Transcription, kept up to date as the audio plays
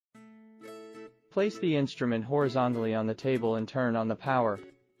Place the instrument horizontally on the table and turn on the power.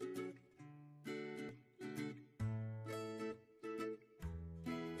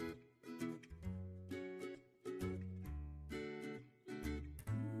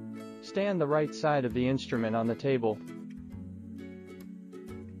 Stand the right side of the instrument on the table.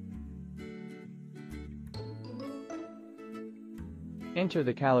 Enter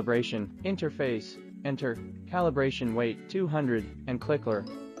the calibration interface. Enter calibration weight 200 and clicker.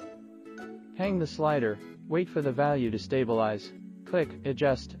 Hang the slider. Wait for the value to stabilize. Click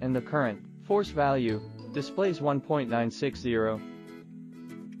adjust and the current force value displays 1.960.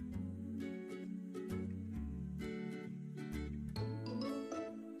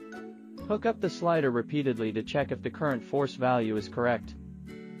 Hook up the slider repeatedly to check if the current force value is correct.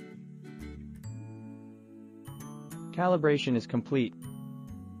 Calibration is complete.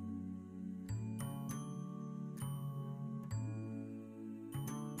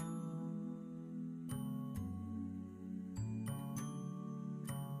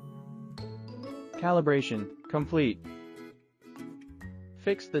 Calibration complete.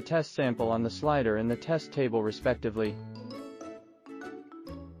 Fix the test sample on the slider and the test table respectively.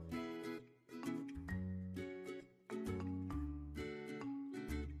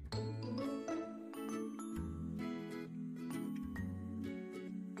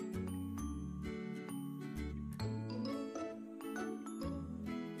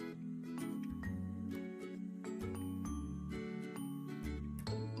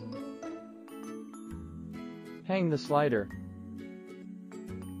 Hang the slider.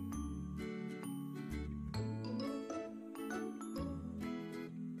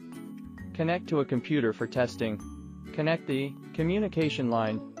 Connect to a computer for testing. Connect the communication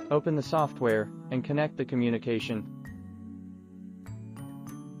line, open the software, and connect the communication.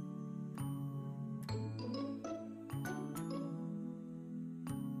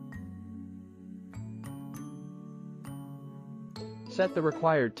 Set the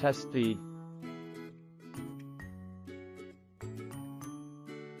required test speed.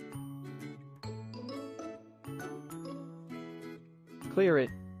 Clear it,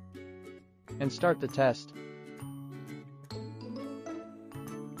 and start the test.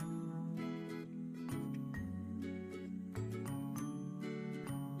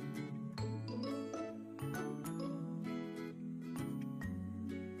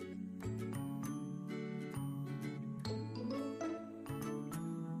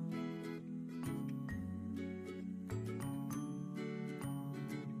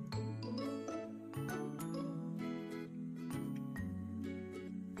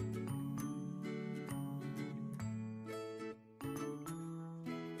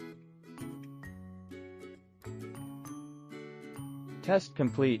 Test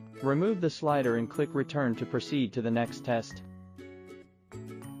complete. Remove the slider and click Return to proceed to the next test.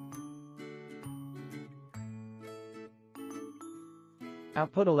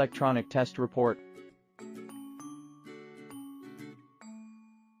 Output electronic test report.